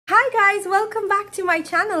Hi guys, welcome back to my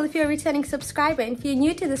channel. If you're a returning subscriber and if you're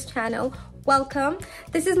new to this channel, welcome.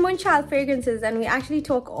 This is Moonchild Fragrances and we actually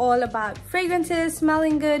talk all about fragrances,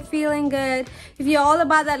 smelling good, feeling good. If you're all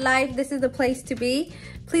about that life, this is the place to be.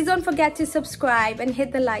 Please don't forget to subscribe and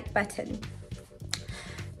hit the like button.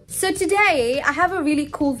 So today I have a really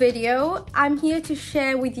cool video. I'm here to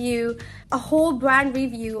share with you a whole brand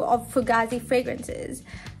review of FUGAZZI fragrances.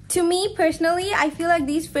 To me personally, I feel like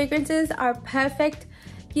these fragrances are perfect,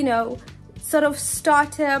 you know, sort of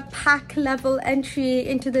starter pack level entry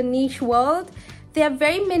into the niche world. They are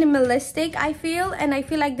very minimalistic, I feel, and I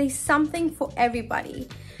feel like there's something for everybody.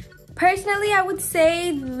 Personally, I would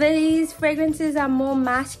say these fragrances are more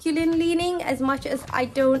masculine leaning, as much as I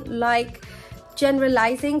don't like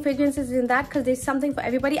generalizing fragrances in that, because there's something for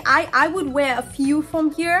everybody. I would wear a few from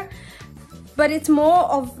here, but it's more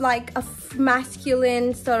of like a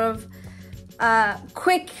masculine sort of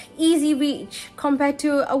quick, easy reach compared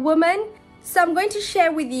to a woman. So I'm going to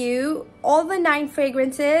share with you all the 9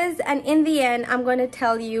 fragrances, and in the end I'm going to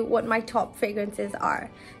tell you what my top fragrances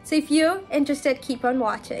are. So if you're interested, keep on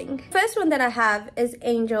watching. First one that I have is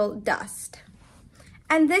Angel Dust,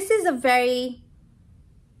 and this is a very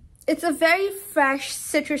fresh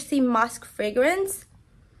citrusy musk fragrance.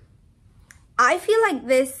 I feel like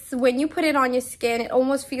this, when you put it on your skin, it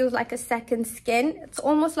almost feels like a second skin. It's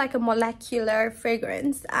almost like a molecular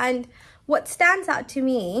fragrance. And what stands out to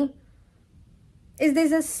me is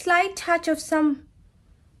there's a slight touch of some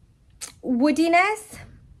woodiness.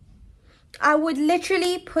 I would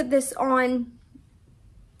literally put this on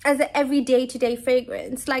as an everyday to-day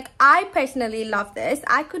fragrance. Like, I personally love this.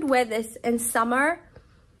 I could wear this in summer,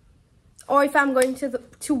 or if I'm going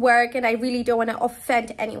to work and I really don't want to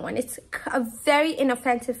offend anyone. It's a very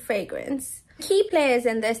inoffensive fragrance. Key players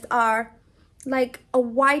in this are like a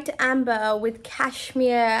white amber with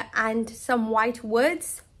cashmere and some white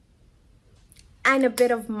woods and a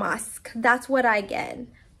bit of musk. That's what I get.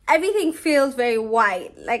 Everything feels very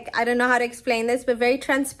white. Like, I don't know how to explain this, but very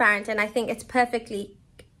transparent, and I think it's perfectly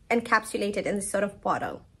encapsulated in this sort of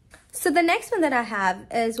bottle. So the next one that I have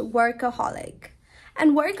is Workaholic.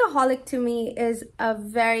 And Workaholic to me is a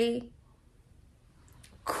very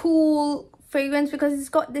cool fragrance because it's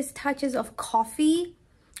got these touches of coffee.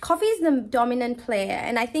 Coffee is the dominant player,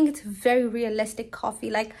 and I think it's very realistic coffee.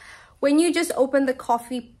 Like, when you just open the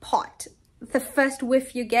coffee pot, the first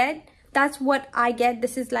whiff you get, that's what I get.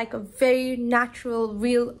 This is like a very natural,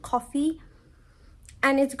 real coffee.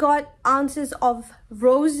 And it's got ounces of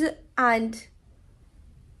rose and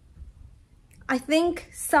I think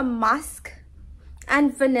some musk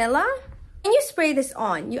and vanilla. When you spray this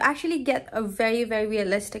on, you actually get a very, very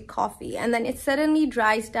realistic coffee, and then it suddenly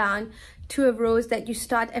dries down to a rose that you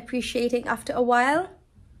start appreciating after a while.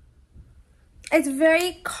 It's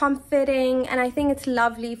very comforting, and I think it's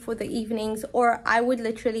lovely for the evenings, or I would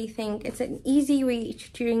literally think it's an easy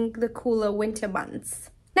reach during the cooler winter months.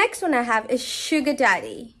 Next one I have is Sugar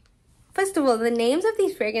Daddy. First of all, the names of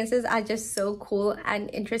these fragrances are just so cool and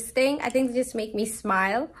interesting. I think they just make me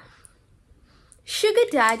smile. Sugar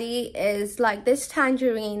Daddy is like this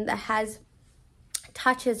tangerine that has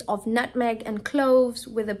touches of nutmeg and cloves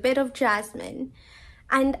with a bit of jasmine.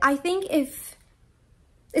 And I think if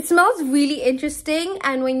it smells really interesting,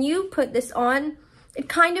 and when you put this on, it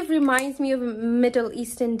kind of reminds me of a Middle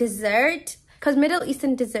Eastern dessert, because Middle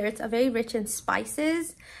Eastern desserts are very rich in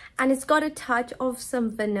spices, and it's got a touch of some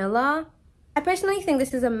vanilla. I personally think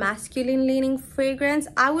this is a masculine leaning fragrance.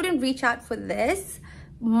 I wouldn't reach out for this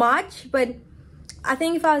much, but I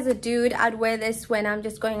think if I was a dude, I'd wear this when I'm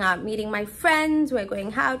just going out meeting my friends, we're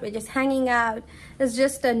going out, we're just hanging out. It's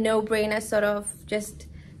just a no-brainer, sort of just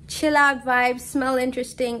chill out vibe, smell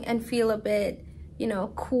interesting, and feel a bit, you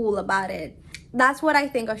know, cool about it. That's what I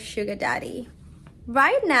think of Sugar Daddy.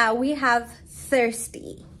 Right now we have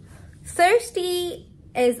Thirsty. Thirsty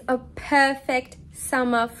is a perfect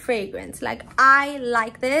summer fragrance. Like, I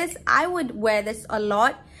like this. I would wear this a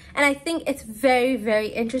lot, and I think it's very, very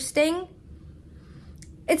interesting.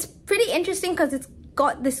 It's pretty interesting because it's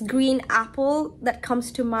got this green apple that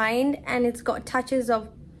comes to mind, and it's got touches of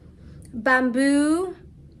bamboo,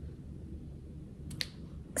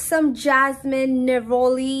 some jasmine,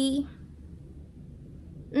 neroli,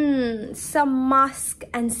 some musk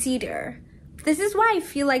and cedar. This is why I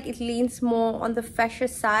feel like it leans more on the fresher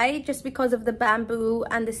side, just because of the bamboo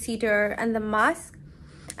and the cedar and the musk.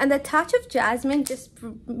 And the touch of jasmine just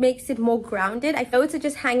makes it more grounded. I feel it's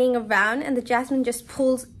just hanging around, and the jasmine just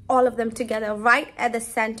pulls all of them together right at the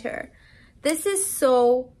center. This is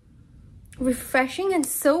so refreshing and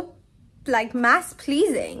so like mass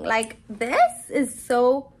pleasing. Like, this is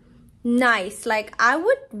so nice. Like, I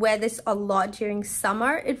would wear this a lot during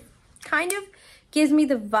summer. It kind of gives me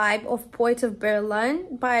the vibe of Poets of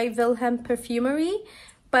Berlin by Wilhelm Perfumery,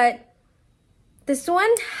 but this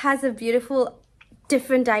one has a beautiful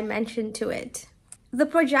different dimension to it. The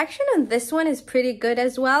projection on this one is pretty good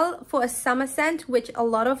as well for a summer scent, which a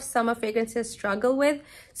lot of summer fragrances struggle with,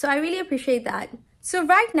 so I really appreciate that. So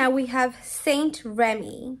right now we have Saint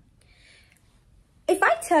Remy. If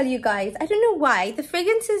I tell you guys, I don't know why, the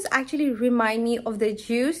fragrances actually remind me of the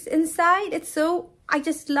juice inside. I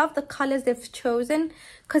just love the colors they've chosen,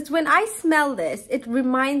 because when I smell this, it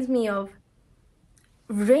reminds me of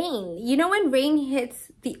rain. You know, when rain hits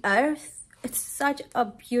the earth, it's such a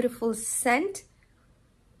beautiful scent.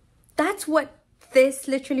 That's what this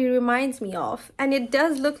literally reminds me of. And it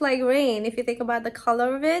does look like rain if you think about the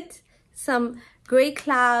color of it. Some gray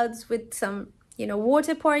clouds with some, you know,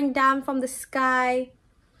 water pouring down from the sky.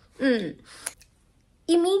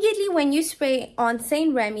 Immediately when you spray on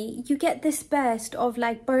Saint Remy, you get this burst of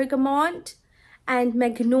like bergamot and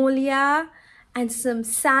magnolia and some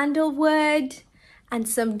sandalwood and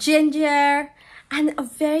some ginger and a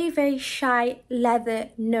very, very shy leather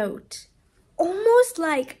note. Almost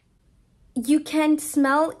like you can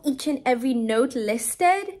smell each and every note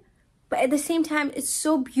listed, but at the same time, it's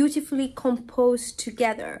so beautifully composed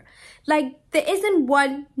together. Like, there isn't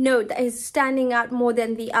one note that is standing out more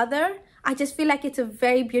than the other. I just feel like it's a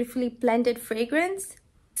very beautifully blended fragrance.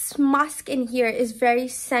 This musk in here is very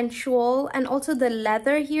sensual, and also the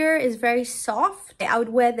leather here is very soft. I would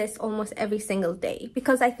wear this almost every single day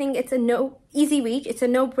because I think it's a easy reach. It's a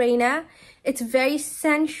no-brainer. It's very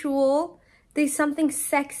sensual. There's something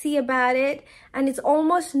sexy about it, and it's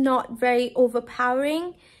almost not very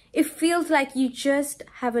overpowering. It feels like you just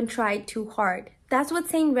haven't tried too hard. That's what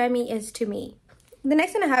Saint Remy is to me. The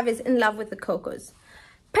next one I have is In Love with the Cocos.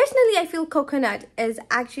 Personally, I feel coconut has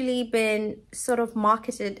actually been sort of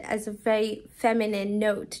marketed as a very feminine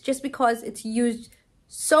note just because it's used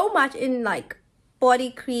so much in like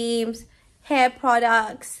body creams, hair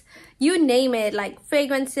products, you name it, like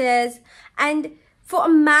fragrances. And for a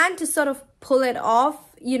man to sort of pull it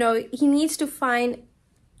off, you know, he needs to find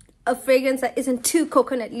a fragrance that isn't too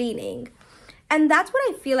coconut leaning. And that's what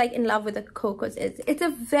I feel like In Love with the Cocos is. It's a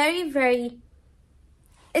very,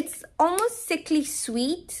 it's almost sickly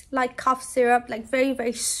sweet, like cough syrup, like very,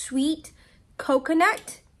 very sweet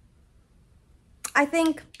coconut. I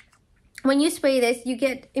think when you spray this, you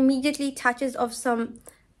get immediately touches of some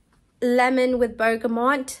lemon with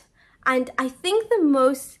bergamot. And I think the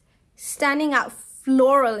most standing out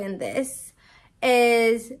floral in this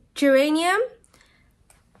is geranium.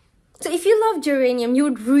 So if you love geranium, you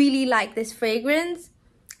would really like this fragrance.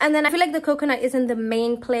 And then I feel like the coconut isn't the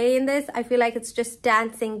main play in this. I feel like it's just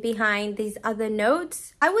dancing behind these other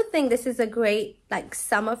notes. I would think this is a great like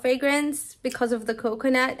summer fragrance because of the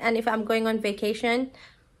coconut. And if I'm going on vacation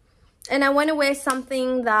and I want to wear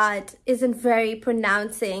something that isn't very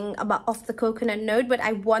pronouncing of the coconut note, but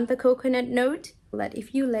I want the coconut note, that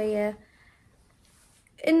if you layer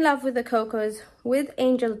In Love with the Cocos with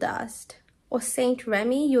Angel Dust or Saint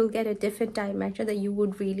Remy, you'll get a different dimension that you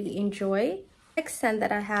would really enjoy. Next scent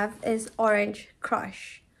that I have is Orange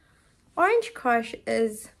Crush. Orange Crush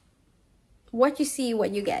is what you see,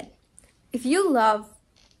 what you get. If you love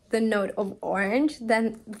the note of orange,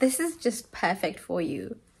 then this is just perfect for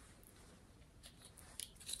you.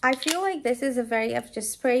 I feel like this is I've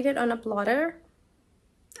just sprayed it on a blotter,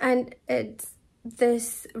 and it's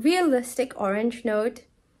this realistic orange note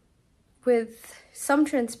with some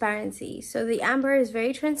transparency. So the amber is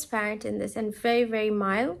very transparent in this and very, very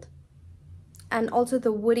mild. And also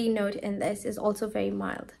the woody note in this is also very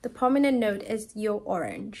mild. The prominent note is your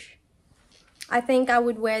orange. I think I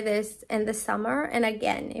would wear this in the summer. And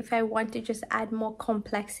again, if I want to just add more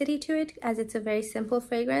complexity to it, as it's a very simple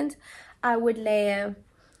fragrance, I would layer,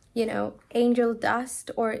 you know, Angel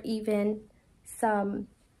Dust or even some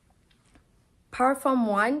Parfum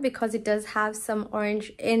One, because it does have some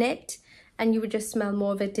orange in it and you would just smell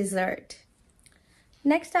more of a dessert.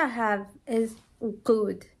 Next I have is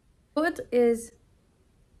Oud. Oud is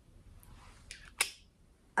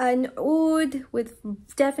an oud with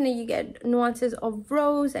definitely you get nuances of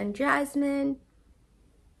rose and jasmine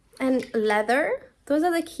and leather. Those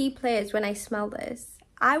are the key players when I smell this.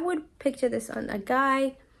 I would picture this on a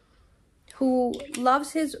guy who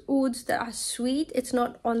loves his ouds that are sweet. It's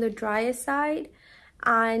not on the drier side,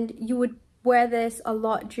 and you would wear this a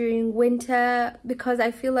lot during winter because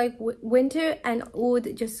I feel like winter and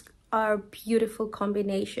oud just are a beautiful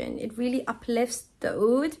combination. It really uplifts the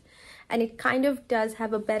oud, and it kind of does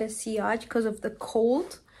have a better sillage because of the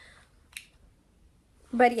cold.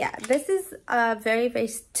 But yeah, this is a very,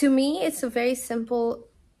 to me, it's a very simple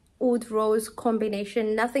oud rose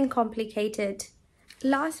combination, nothing complicated.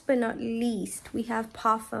 Last but not least, we have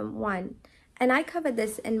Parfum 1. And I covered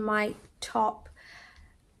this in my top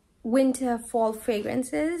winter fall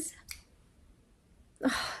fragrances.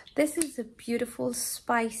 This is a beautiful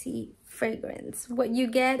spicy fragrance. What you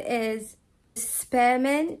get is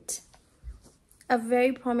spearmint, a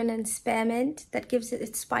very prominent spearmint that gives it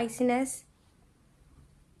its spiciness,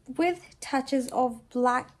 with touches of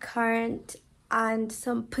black currant and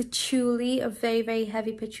some patchouli, a very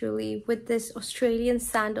heavy patchouli, with this Australian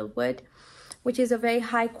sandalwood, which is a very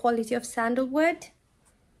high quality of sandalwood,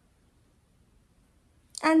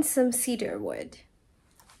 and some cedar wood.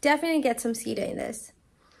 Definitely get some cedar in this.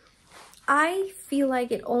 I feel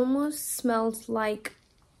like it almost smells like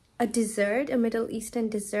a dessert, a Middle Eastern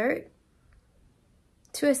dessert,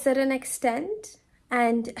 to a certain extent,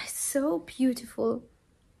 and it's so beautiful.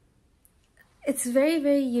 It's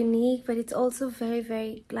very unique, but it's also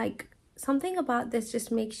very like, something about this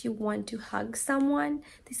just makes you want to hug someone.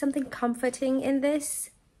 There's something comforting in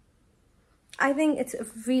this. I think it's a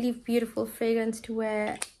really beautiful fragrance to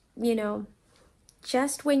wear, you know,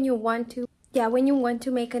 just when you want to, yeah, when you want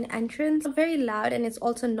to make an entrance. It's very loud, and it's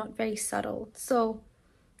also not very subtle, so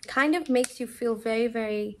kind of makes you feel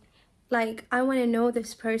very like, I want to know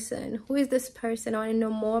this person. Who is this person? I want to know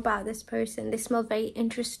more about this person. They smell very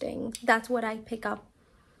interesting. That's what I pick up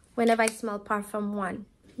whenever I smell Parfum 1.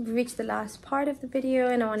 We've reached the last part of the video,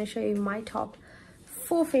 and I want to show you my top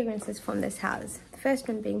 4 fragrances from this house. The first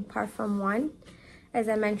one being Parfum 1. As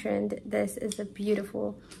I mentioned, this is a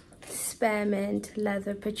beautiful spearmint,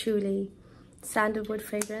 leather, patchouli, sandalwood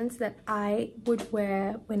fragrance that I would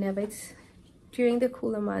wear whenever it's during the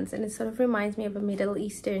cooler months, and it sort of reminds me of a Middle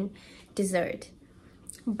Eastern dessert,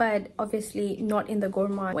 but obviously not in the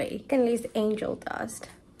gourmand way. Secondly is Angel Dust.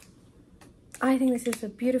 I think this is a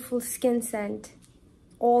beautiful skin scent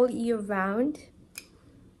all year round,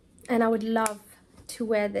 and I would love to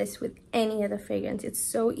wear this with any other fragrance. It's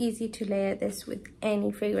so easy to layer this with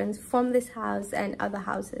any fragrance from this house and other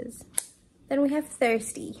houses. Then we have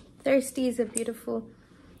Thirsty. Thirsty is a beautiful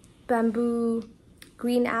bamboo,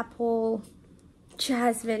 green apple,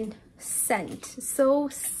 jasmine scent. So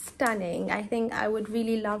stunning. I think I would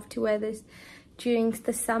really love to wear this during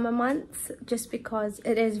the summer months, just because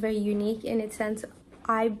it is very unique in its sense.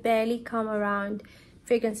 I barely come around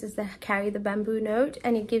fragrances that carry the bamboo note,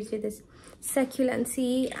 and it gives you this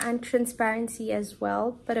succulency and transparency as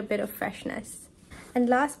well, but a bit of freshness. And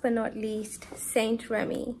last but not least, Saint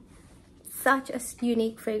Remy. Such a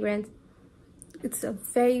unique fragrance. It's a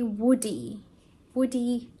very woody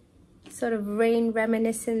sort of rain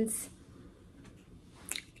reminiscence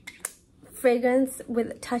fragrance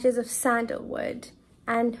with touches of sandalwood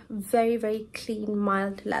and very clean,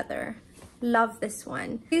 mild leather. Love this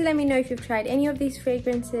one. Please let me know if you've tried any of these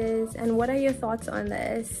fragrances and what are your thoughts on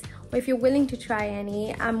this, or if you're willing to try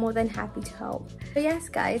any. I'm more than happy to help. So yes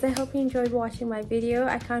guys, I hope you enjoyed watching my video.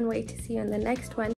 I can't wait to see you on the next one.